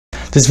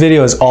This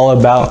video is all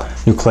about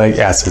nucleic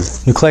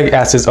acids. Nucleic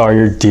acids are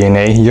your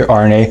DNA, your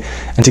RNA,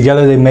 and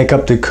together they make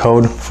up the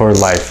code for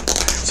life.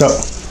 So,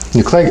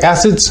 nucleic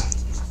acids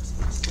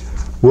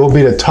will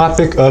be the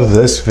topic of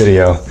this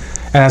video.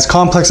 And as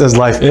complex as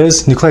life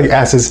is, nucleic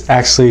acids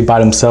actually by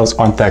themselves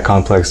aren't that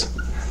complex.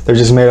 They're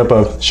just made up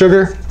of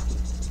sugar.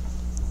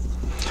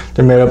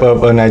 They're made up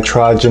of a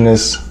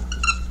nitrogenous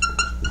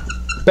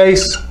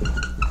base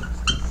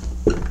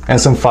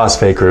and some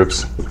phosphate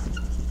groups.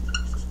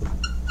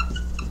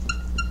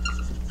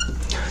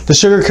 The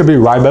sugar could be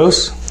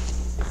ribose,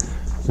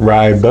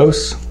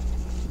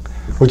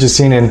 which is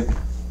seen in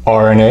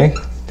RNA.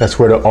 That's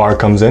where the R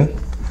comes in.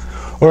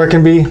 Or it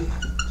can be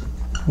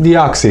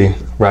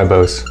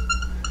deoxyribose,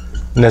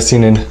 and that's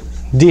seen in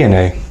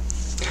DNA.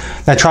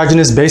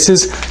 Nitrogenous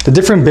bases, the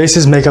different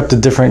bases make up the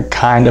different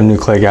kind of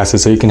nucleic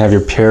acid. So you can have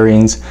your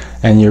Pairings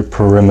and your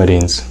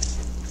Pyrimidines.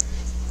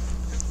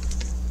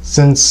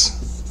 Since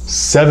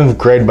 7th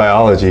grade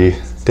biology,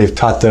 they've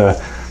taught the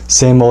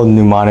same old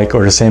mnemonic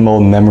or the same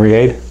old memory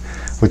aid,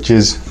 which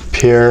is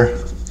pure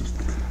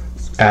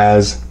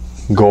as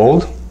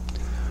gold,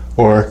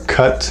 or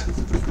cut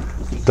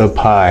the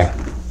pie.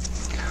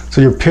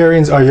 So your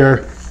purines are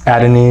your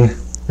adenine,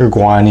 your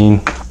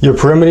guanine. Your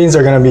pyrimidines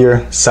are going to be your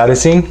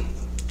cytosine,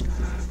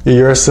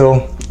 your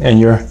uracil, and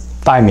your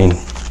thymine.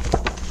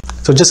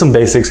 So just some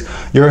basics.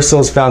 Uracil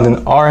is found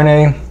in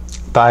RNA,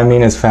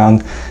 thymine is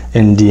found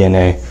in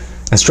DNA.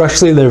 And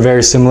structurally they're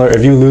very similar.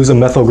 If you lose a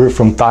methyl group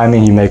from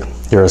thymine, you make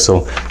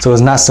uracil. So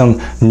it's not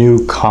some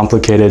new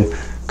complicated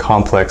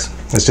complex.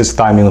 It's just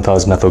thymine without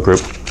its methyl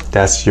group.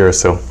 That's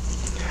uracil.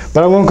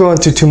 But I won't go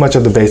into too much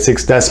of the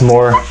basics. That's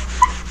more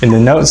in the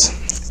notes.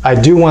 I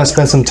do want to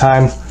spend some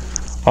time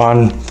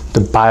on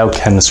the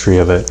biochemistry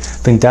of it. I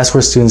think that's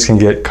where students can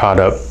get caught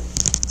up.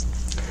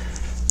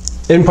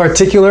 In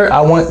particular,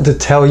 I want to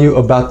tell you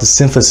about the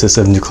synthesis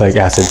of nucleic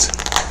acids.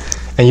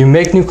 And you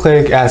make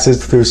nucleic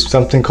acids through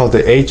something called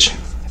the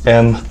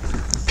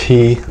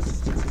HMP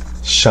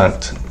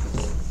shunt,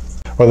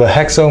 or the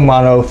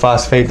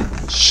hexomonophosphate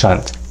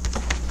shunt.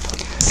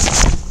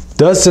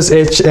 Does this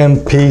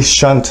HMP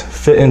shunt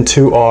fit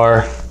into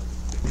our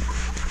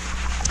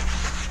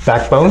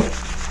backbone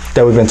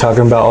that we've been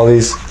talking about all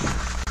these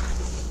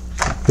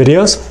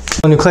videos?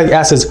 Nucleic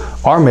acids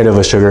are made of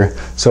a sugar,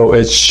 so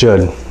it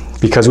should.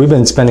 Because we've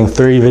been spending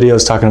 30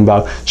 videos talking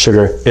about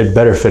sugar, it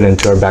better fit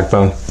into our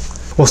backbone.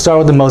 We'll start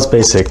with the most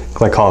basic,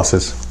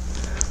 glycolysis.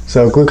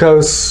 So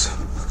glucose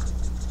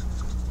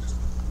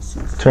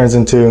turns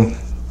into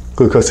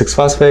glucose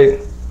 6-phosphate,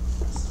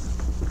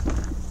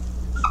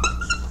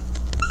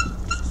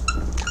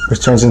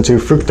 which turns into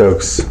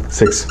fructose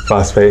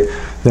 6-phosphate,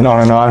 then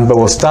on and on, but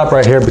we'll stop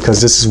right here because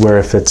this is where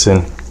it fits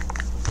in.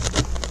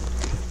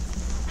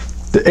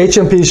 The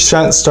HMP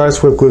shunt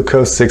starts with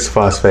glucose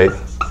 6-phosphate,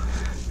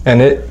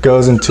 and it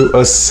goes into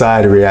a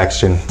SCID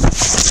reaction.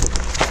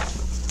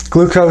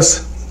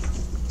 Glucose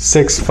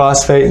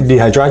 6-phosphate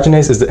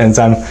dehydrogenase is the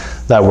enzyme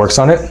that works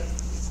on it.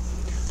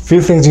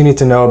 Few things you need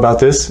to know about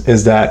this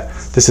is that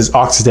this is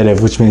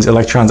oxidative, which means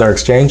electrons are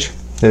exchanged.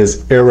 It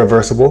is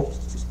irreversible.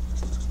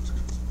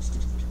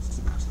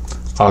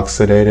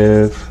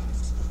 Oxidative.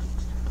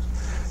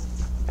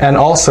 And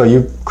also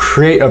you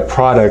create a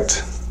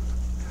product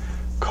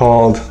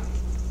called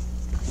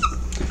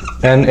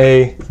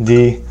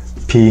NADPH,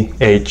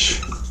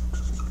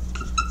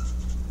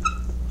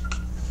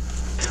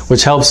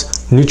 which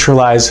helps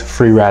neutralize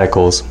free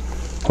radicals.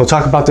 We'll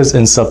talk about this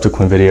in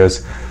subsequent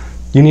videos.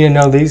 You need to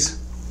know these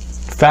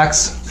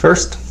facts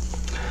first.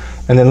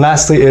 And then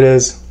lastly, it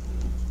is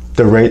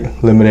the rate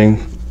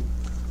limiting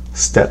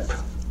step.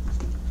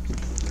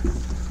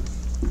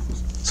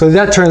 So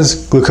that turns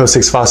glucose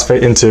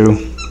 6-phosphate into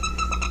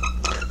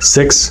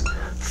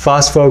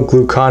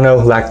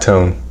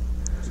 6-phosphoglucanolactone.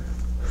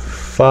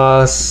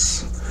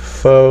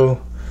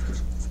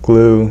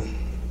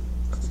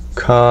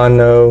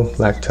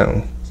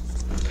 Phosphoglucanolactone,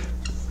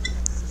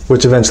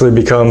 which eventually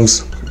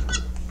becomes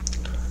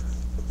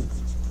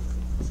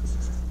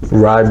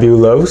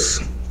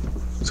ribulose,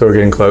 so we're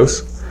getting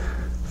close,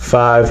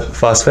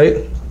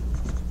 5-phosphate.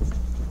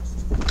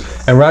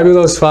 And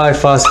ribulose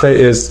 5-phosphate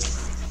is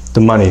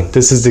the money.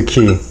 This is the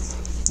key.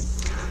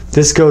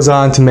 This goes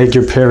on to make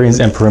your Pairings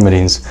and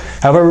Pyrimidines.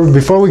 However,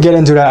 before we get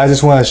into that, I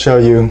just want to show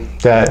you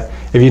that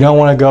if you don't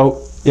want to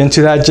go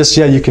into that just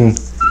yet, you can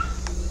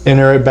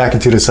enter it back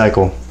into the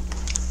cycle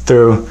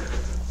through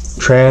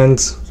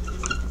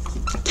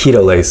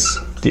transketolase,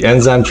 the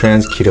enzyme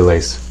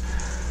transketolase.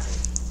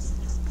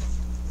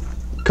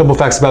 A couple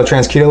facts about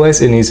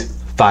transketolase: it needs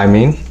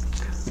thymine,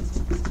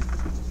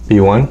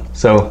 B1.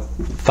 So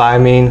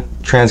thymine,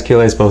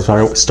 transketolase both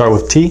start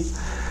with T.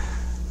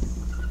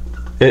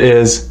 It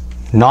is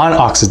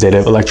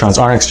non-oxidative, electrons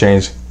aren't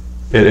exchanged.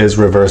 It is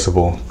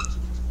reversible.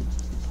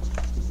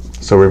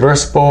 So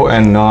reversible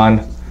and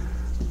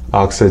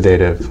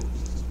non-oxidative.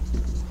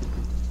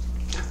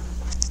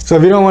 So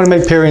if you don't want to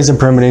make Pairings and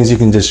Pyrimidines, you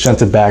can just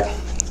shunt it back,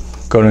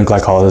 go to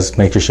glycolysis,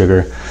 make your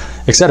sugar,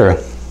 etc.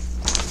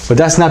 But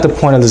that's not the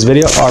point of this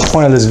video. Our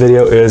point of this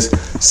video is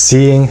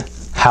seeing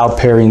how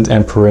pairings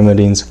and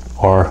pyrimidines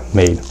are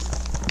made.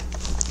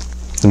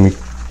 Let me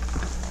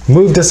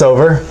move this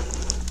over.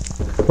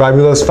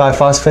 Ribulose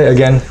 5-phosphate,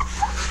 again,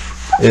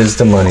 is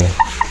the money.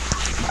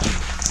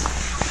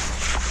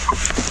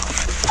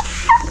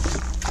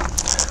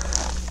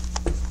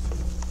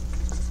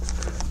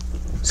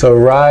 So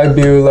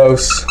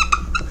ribulose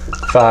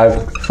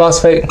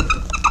 5-phosphate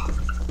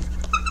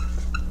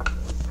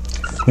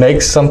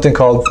makes something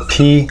called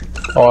PRPP.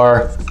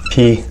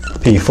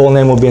 Full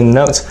name will be in the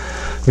notes.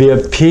 Via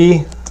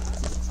PRPP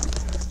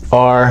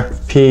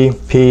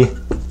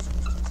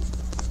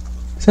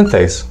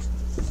synthase.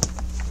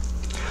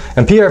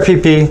 And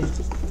PRPP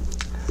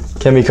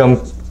can become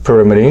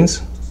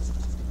pyrimidines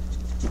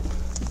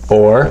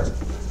or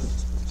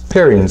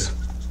pairings.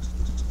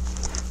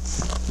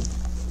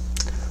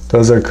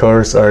 Those, of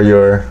course, are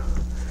your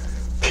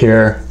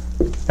pure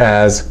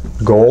as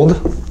gold.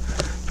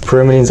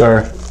 Pyrimidines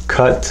are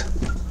cut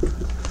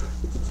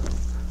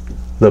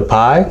the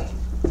pie,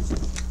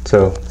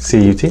 so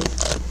CUT.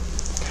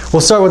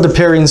 We'll start with the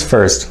pairings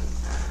first.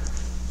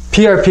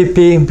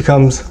 PRPP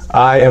becomes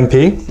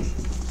IMP,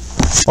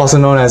 also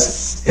known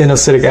as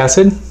inosittic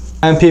acid.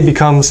 IMP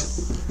becomes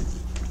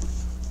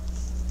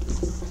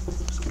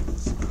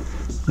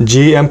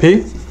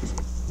GMP,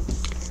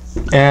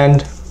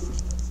 and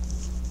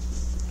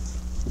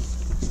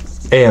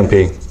AMP.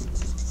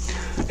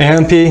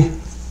 AMP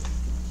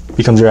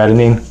becomes your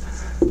adenine.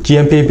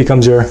 GMP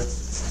becomes your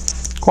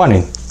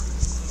guanine.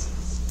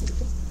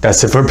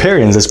 That's it for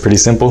pairings. It's pretty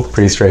simple,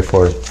 pretty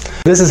straightforward.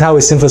 This is how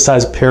we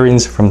synthesize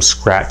pairings from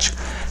scratch.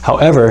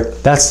 However,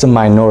 that's the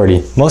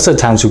minority. Most of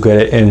the times we get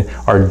it in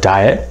our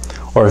diet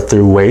or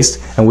through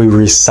waste, and we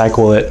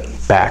recycle it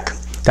back.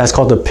 That's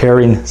called the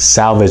pairing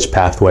salvage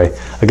pathway.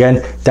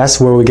 Again, that's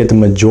where we get the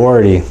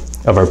majority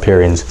of our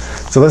pairings.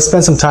 So let's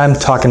spend some time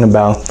talking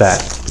about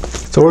that.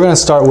 So we're going to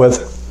start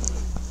with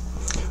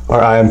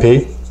our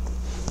IMP,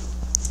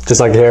 just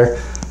like here.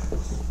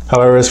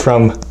 However, it's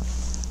from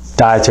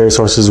dietary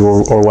sources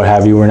or what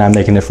have you. We're not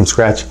making it from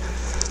scratch.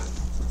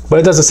 But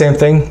it does the same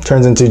thing,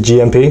 turns into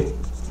GMP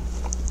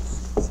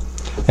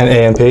and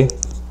AMP.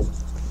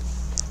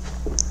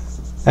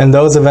 And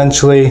those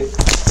eventually,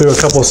 through a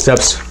couple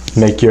steps,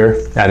 make your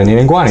adenine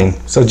and guanine.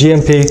 So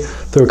GMP,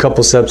 through a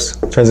couple steps,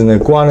 turns into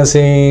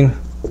guanosine,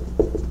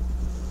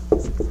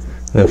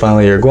 and then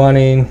finally your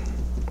guanine.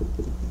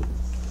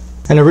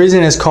 And the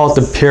reason it's called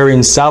the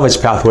pairing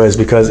salvage pathway is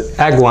because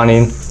at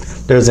guanine,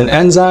 there's an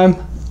enzyme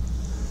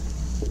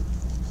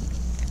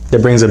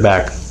that brings it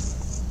back.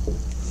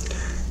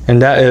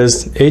 And that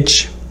is HGPRT,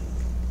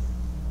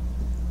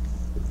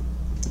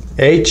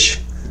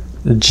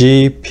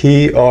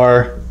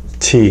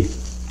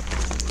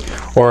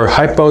 or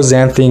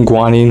hypoxanthine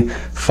guanine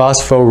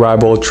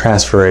phosphoryl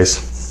transferase.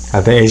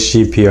 I think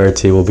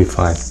HGPRT will be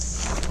fine.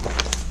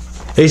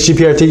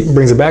 HGPRT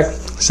brings it back,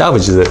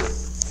 salvages it.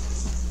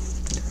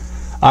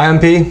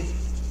 IMP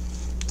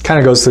kind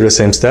of goes through the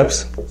same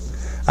steps.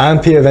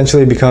 IMP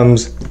eventually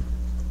becomes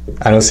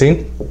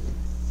adenosine,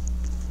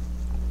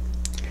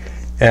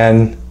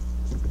 and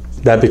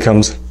that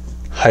becomes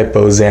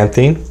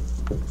hypoxanthine.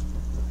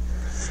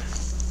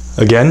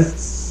 Again,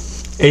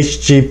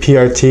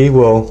 HGPRT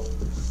will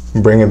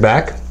bring it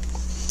back,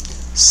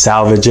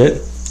 salvage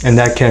it, and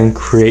that can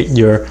create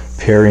your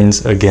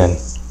pairings again.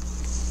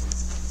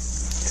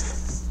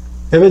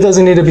 If it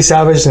doesn't need to be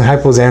salvaged, then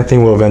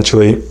hypoxanthine will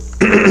eventually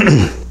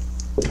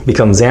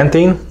become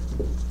xanthine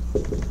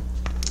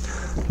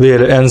via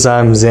the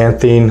enzyme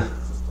xanthine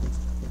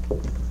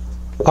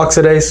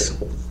oxidase.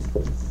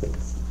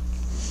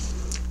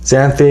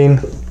 Xanthine,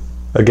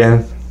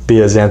 again,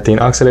 via xanthine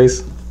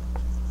oxidase,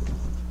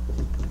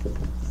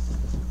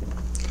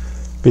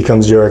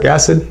 becomes uric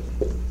acid.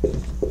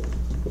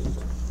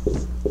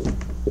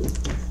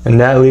 And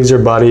that leaves your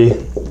body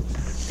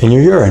in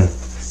your urine.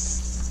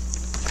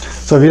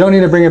 So if you don't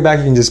need to bring it back,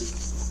 you can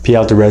just pee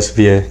out the rest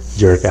via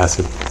uric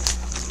acid.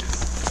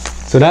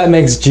 So that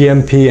makes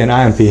GMP and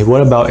IMP.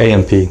 What about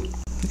AMP?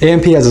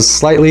 AMP has a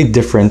slightly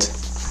different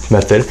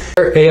method.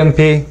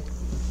 AMP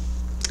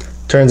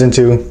turns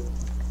into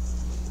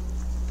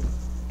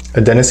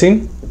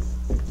adenosine,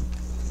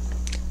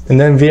 and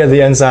then via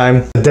the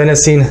enzyme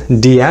adenosine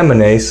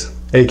deaminase,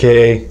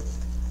 aka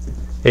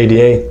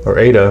ADA or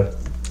ADA,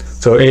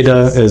 so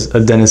ADA is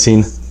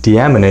adenosine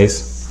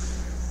deaminase,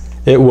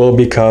 it will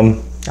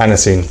become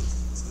adenosine,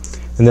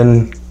 and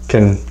then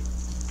can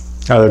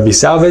either be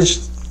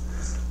salvaged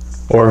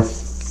or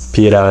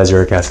pee it out as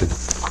uric acid.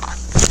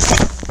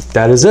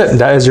 That is it.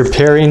 That is your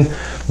pairing,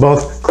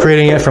 both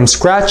creating it from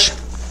scratch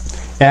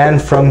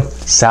and from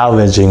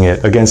salvaging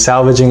it. Again,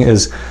 salvaging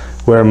is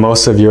where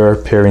most of your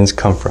pairings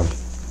come from.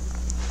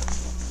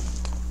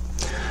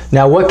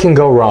 Now, what can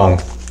go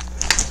wrong?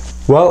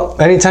 Well,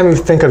 anytime you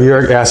think of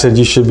uric acid,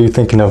 you should be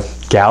thinking of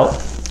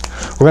gout.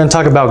 We're going to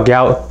talk about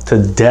gout to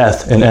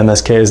death in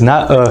MSK. It's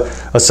not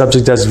a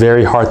subject that's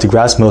very hard to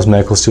grasp. Most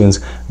medical students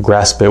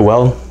grasp it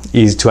well,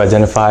 easy to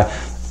identify,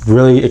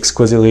 really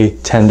exquisitely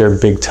tender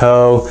big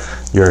toe,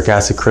 uric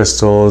acid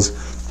crystals,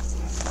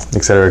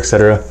 etc.,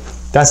 etc.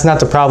 that's not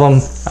the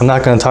problem. I'm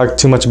not going to talk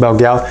too much about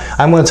gout.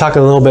 I'm going to talk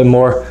a little bit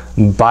more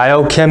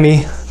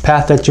biochemistry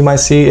path that you might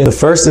see. The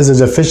first is a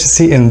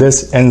deficiency in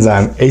this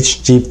enzyme,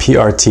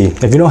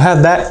 HGPRT. If you don't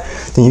have that,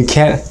 then you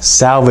can't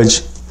salvage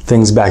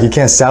things back. You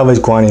can't salvage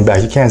guanine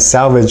back. You can't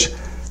salvage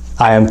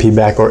IMP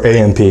back or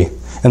AMP.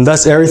 And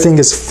thus everything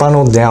is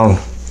funneled down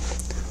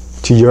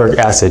to uric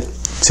acid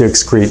to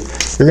excrete.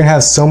 You're going to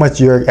have so much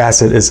uric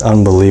acid, it's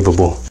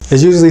unbelievable.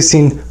 It's usually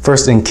seen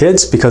first in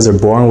kids because they're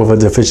born with a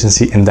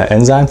deficiency in that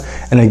enzyme.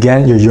 And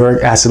again, your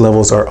uric acid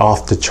levels are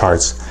off the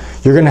charts.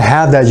 You're going to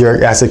have that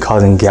uric acid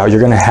causing gout. You're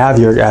going to have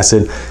uric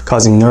acid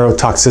causing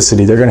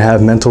neurotoxicity. They're going to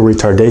have mental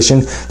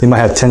retardation. They might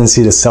have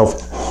tendency to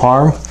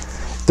self-harm.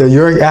 The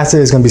uric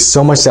acid is going to be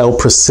so much that it will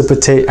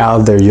precipitate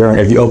out of their urine.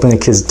 If you open a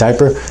kid's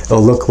diaper,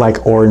 it'll look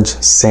like orange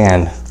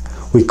sand.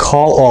 We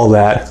call all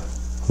that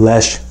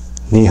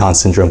Lesch-Nyhan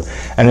syndrome,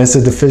 and it's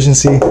a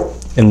deficiency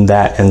in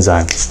that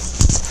enzyme.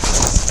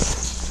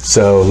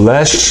 So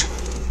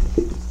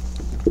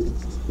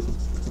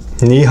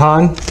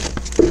Lesch-Nyhan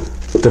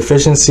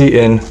deficiency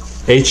in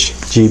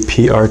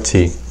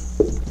HGPRT.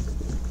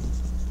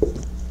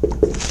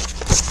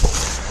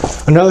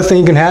 Another thing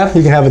you can have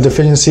a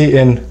deficiency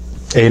in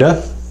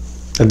ADA,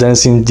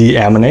 adenosine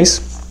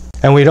deaminase.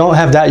 And we don't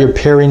have that, your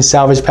Pairings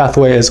salvage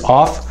pathway is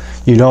off.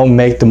 You don't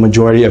make the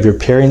majority of your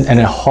Pairings, and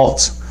it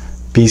halts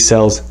B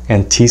cells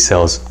and T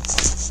cells.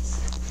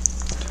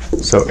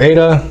 So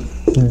ADA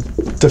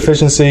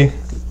deficiency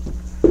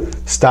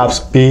stops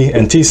B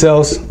and T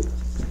cells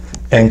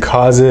and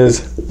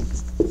causes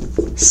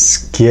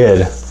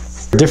SCID.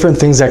 Different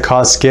things that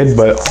cause SCID,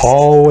 but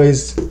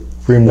always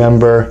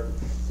remember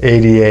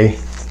ADA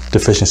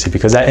deficiency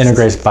because that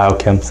integrates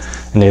biochem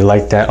and they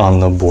like that on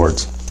the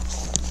boards.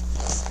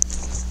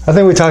 I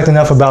think we talked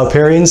enough about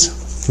Pairings.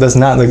 Let's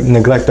not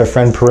neglect our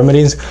friend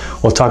Pyrimidines.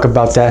 We'll talk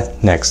about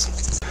that next.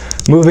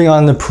 Moving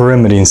on to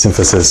pyrimidine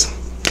synthesis.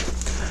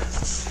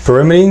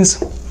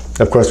 Pyrimidines,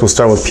 of course, we'll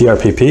start with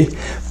PRPP,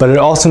 but it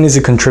also needs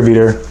a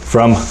contributor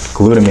from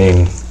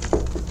glutamine.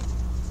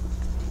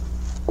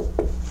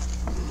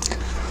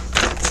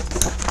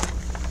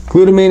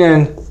 Glutamine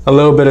and a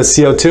little bit of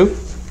CO2.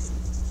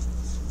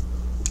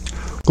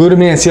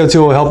 Glutamine and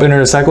CO2 will help enter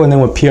the cycle, and then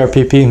with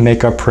PRPP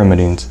make our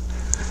pyrimidines.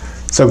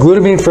 So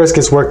glutamine first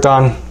gets worked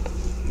on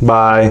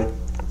by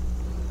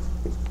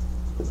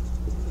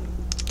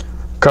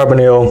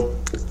carbonyl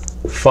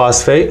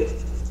phosphate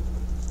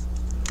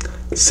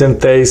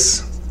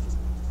synthase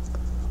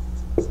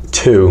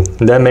 2.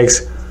 And that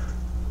makes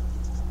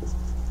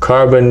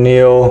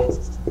carbonyl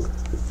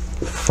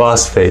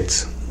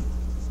phosphates.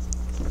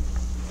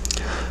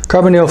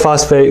 Carbonyl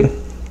phosphate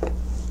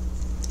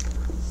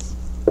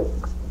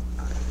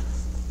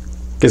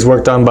gets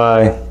worked on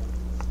by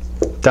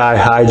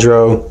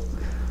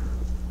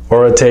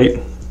dihydroorotate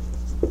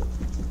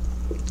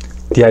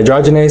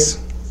dehydrogenase.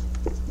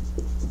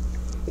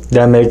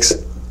 That makes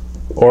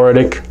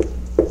orotic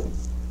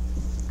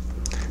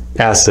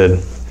acid.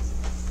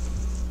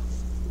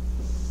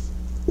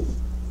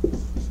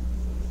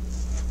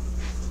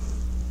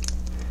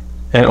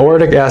 And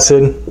orotic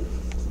acid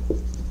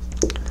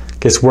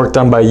gets worked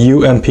on by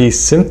UMP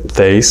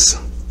synthase,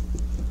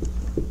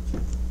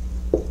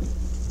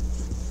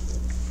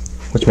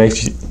 which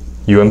makes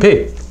UMP.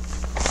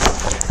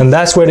 And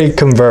that's where they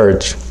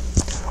converge.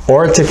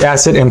 Orotic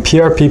acid and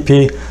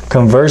PRPP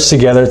converge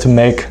together to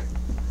make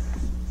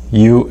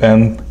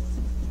UMP.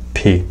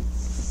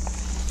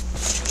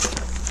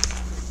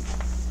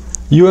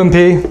 UMP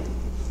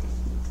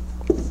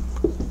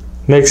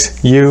makes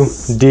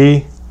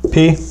UDP,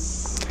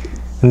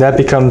 and that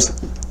becomes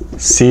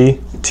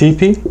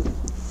CTP,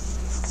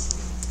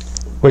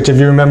 which if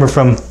you remember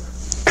from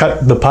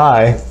cut the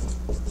pie,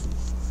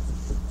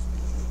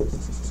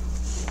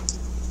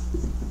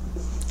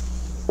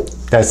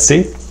 that's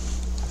C.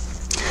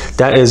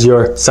 That is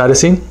your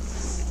cytosine.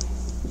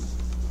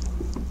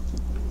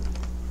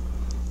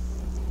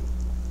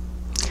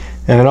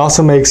 And it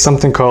also makes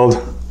something called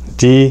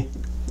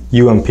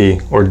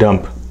DUMP or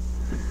dump.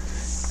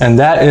 And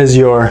that is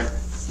your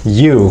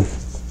U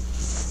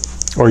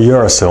or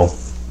uracil.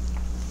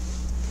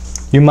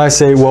 You might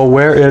say, well,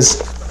 where is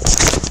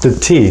the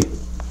T?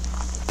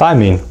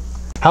 Thymine.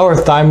 How are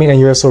thymine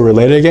and uracil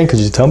related again? Could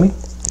you tell me?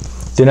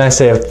 Didn't I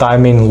say if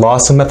thymine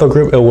lost a methyl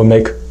group, it will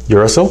make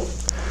uracil?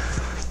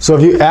 So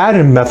if you add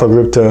a methyl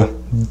group to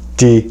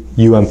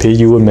DUMP,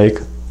 you would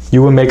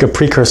make a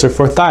precursor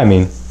for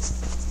thymine.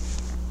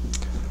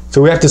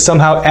 So we have to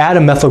somehow add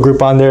a methyl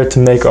group on there to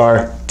make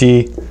our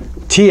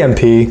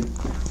DTMP,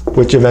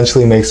 which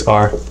eventually makes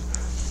our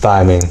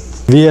thymine.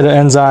 Via the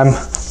enzyme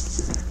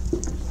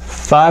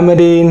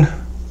thymidine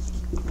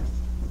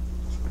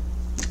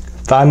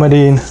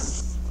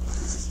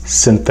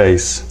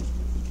synthase.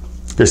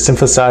 You're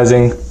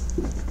synthesizing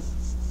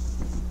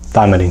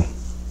thymidine.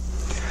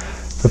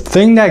 The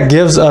thing that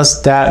gives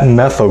us that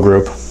methyl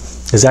group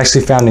is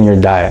actually found in your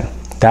diet.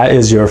 That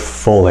is your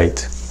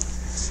folate.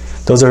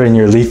 Those are in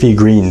your leafy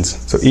greens,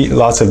 so eat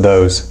lots of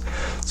those.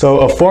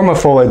 So a form of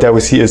folate that we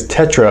see is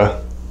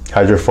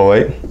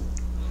tetrahydrofolate.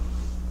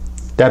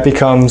 That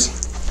becomes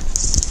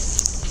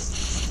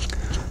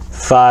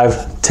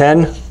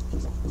 5,10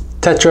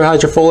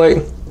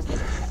 tetrahydrofolate,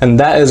 and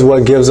that is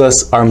what gives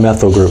us our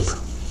methyl group.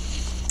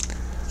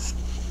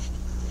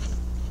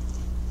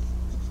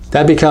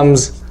 That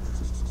becomes,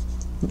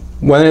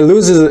 when it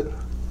loses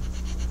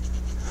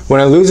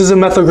a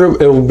methyl group,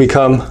 it will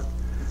become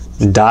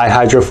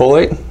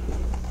dihydrofolate,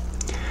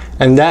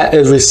 and that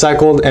is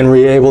recycled and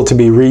able to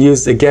be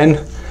reused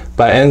again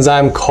by an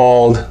enzyme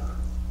called,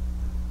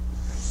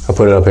 I'll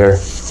put it up here,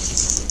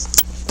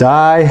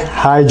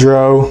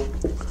 dihydrofolate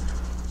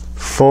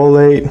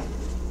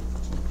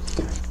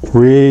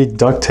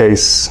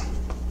reductase,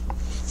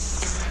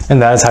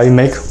 and that is how you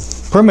make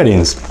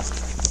pyrimidines.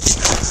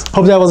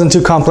 Hope that wasn't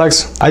too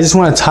complex. I just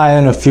want to tie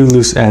in a few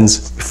loose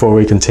ends before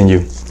we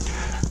continue.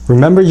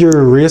 Remember your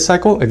urea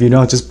cycle? If you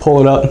don't, just pull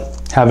it up,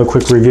 have a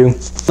quick review.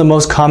 The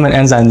most common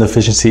enzyme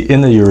deficiency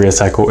in the urea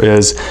cycle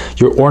is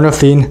your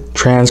ornithine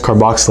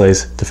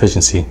transcarboxylase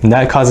deficiency, and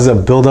that causes a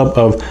buildup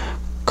of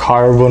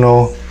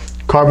carbonyl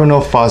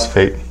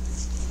phosphate.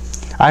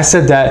 I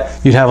said that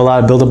you'd have a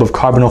lot of buildup of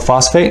carbonyl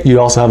phosphate. You'd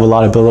also have a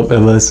lot of buildup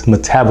of this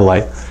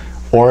metabolite,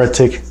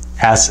 orotic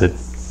acid.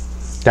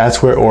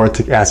 That's where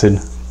orotic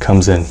acid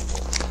comes in.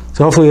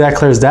 So hopefully that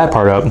clears that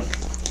part up.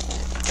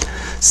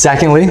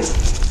 Secondly,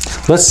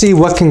 let's see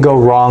what can go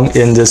wrong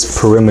in this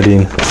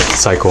pyrimidine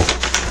cycle.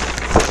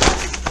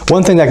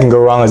 One thing that can go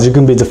wrong is you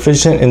can be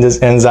deficient in this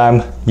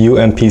enzyme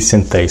UMP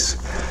synthase.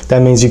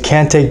 That means you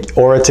can't take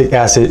orotic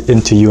acid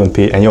into UMP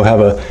and you'll have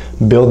a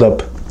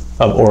buildup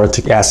of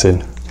orotic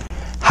acid.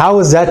 How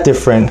is that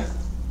different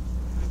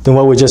than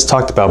what we just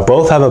talked about?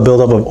 Both have a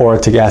buildup of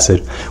orotic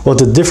acid. Well,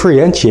 to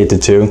differentiate the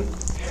two,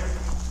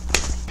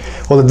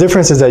 the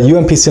difference is that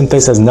UMP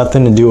synthase has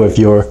nothing to do with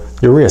your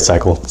urea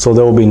cycle. So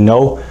there will be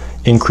no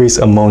increased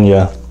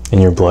ammonia in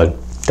your blood.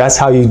 That's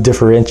how you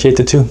differentiate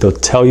the two. They'll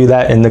tell you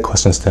that in the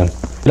question stem.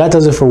 That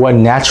does it for what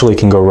naturally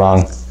can go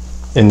wrong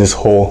in this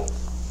whole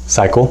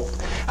cycle.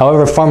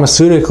 However,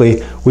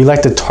 pharmaceutically, we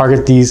like to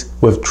target these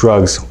with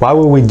drugs. Why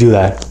would we do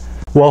that?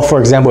 Well, for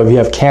example, if you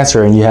have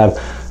cancer and you have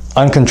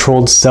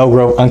uncontrolled cell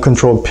growth,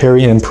 uncontrolled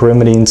purine and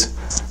pyrimidines,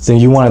 then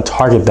you want to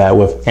target that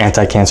with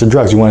anti-cancer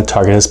drugs. You want to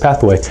target this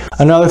pathway.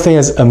 Another thing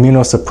is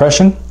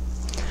immunosuppression.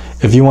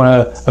 If you want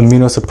to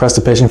immunosuppress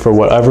the patient for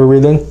whatever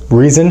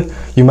reason,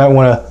 you might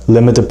want to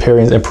limit the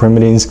purines and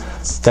pyrimidines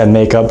that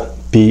make up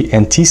B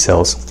and T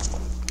cells.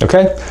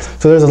 Okay?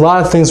 So there's a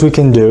lot of things we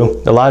can do,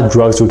 a lot of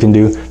drugs we can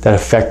do that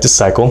affect the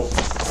cycle.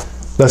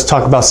 Let's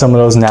talk about some of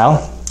those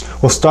now.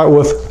 We'll start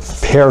with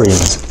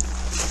Pairings.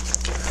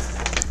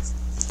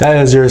 That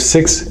is your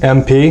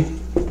 6-MP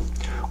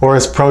or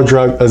its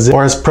prodrug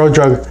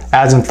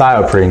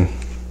azathioprine.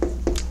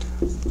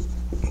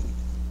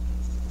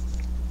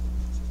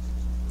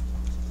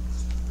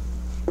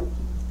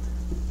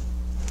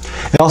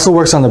 It also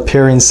works on the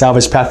purine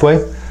salvage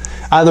pathway.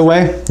 Either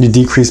way, you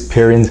decrease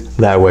purines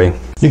that way.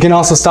 You can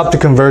also stop the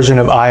conversion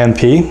of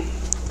IMP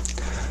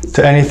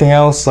to anything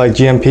else like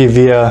GMP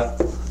via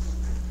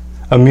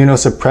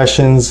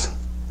immunosuppressions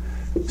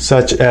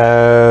such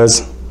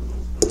as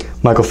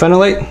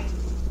mycophenolate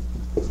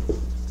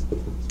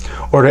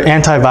or the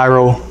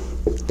antiviral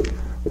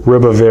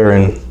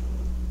ribavirin.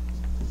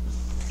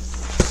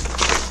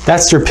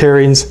 That's your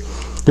purines.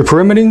 Your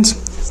pyrimidines,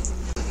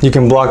 you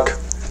can block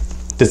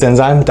this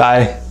enzyme,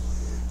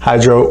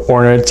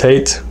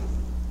 dihydroorotate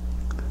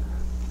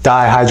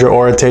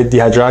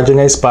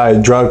dehydrogenase, by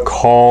a drug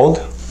called,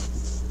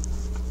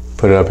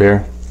 put it up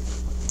here,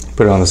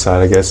 put it on the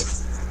side I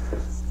guess,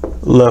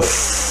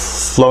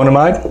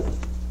 leflunomide.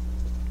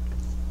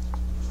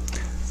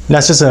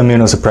 That's just an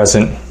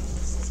immunosuppressant.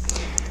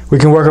 We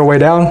can work our way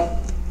down,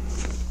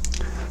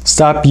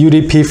 stop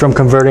UDP from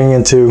converting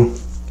into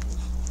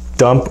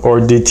dump or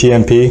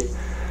DTMP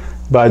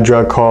by a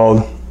drug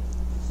called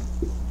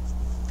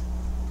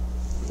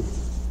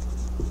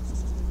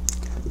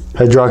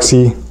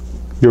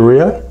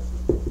hydroxyurea,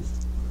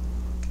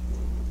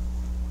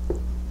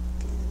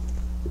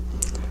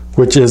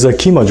 which is a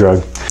chemo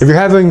drug. If you're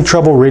having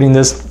trouble reading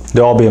this,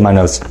 they'll all be in my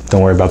notes.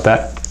 Don't worry about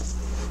that.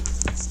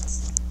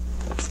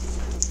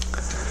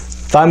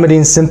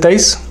 Thymidine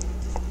synthase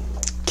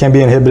can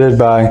be inhibited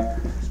by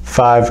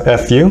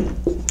 5-FU,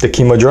 the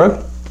chemo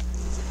drug.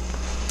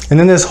 And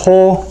then this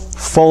whole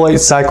folate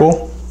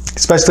cycle,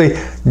 especially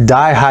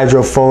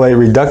dihydrofolate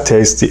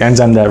reductase, the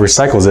enzyme that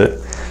recycles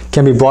it,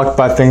 can be blocked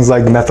by things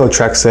like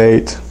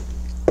methotrexate.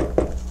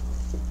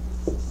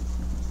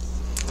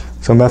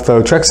 So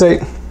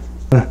methotrexate,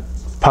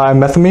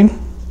 pymethamine,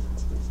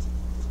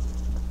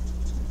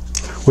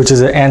 which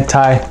is an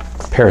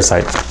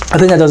anti-parasite. I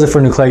think that does it for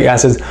nucleic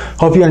acids.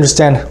 Hope you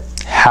understand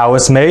how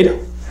it's made,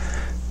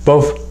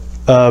 both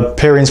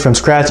purines from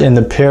scratch and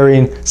the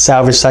purine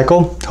salvage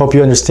cycle. Hope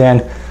you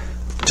understand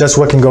just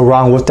what can go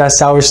wrong with that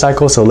salvage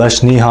cycle. So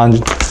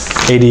Lesch-Nyhan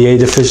ADA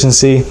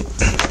deficiency.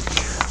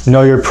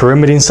 Know your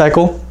pyrimidine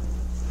cycle.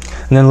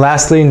 And then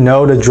lastly,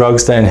 know the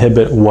drugs that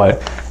inhibit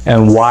what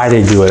and why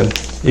they do it,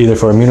 either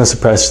for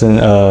immunosuppression,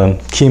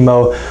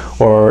 chemo,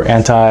 or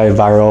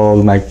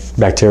antiviral,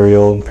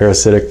 bacterial,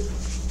 parasitic,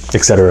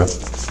 etc.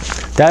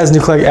 That is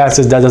nucleic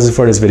acids. That does it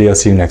for this video.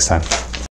 See you next time.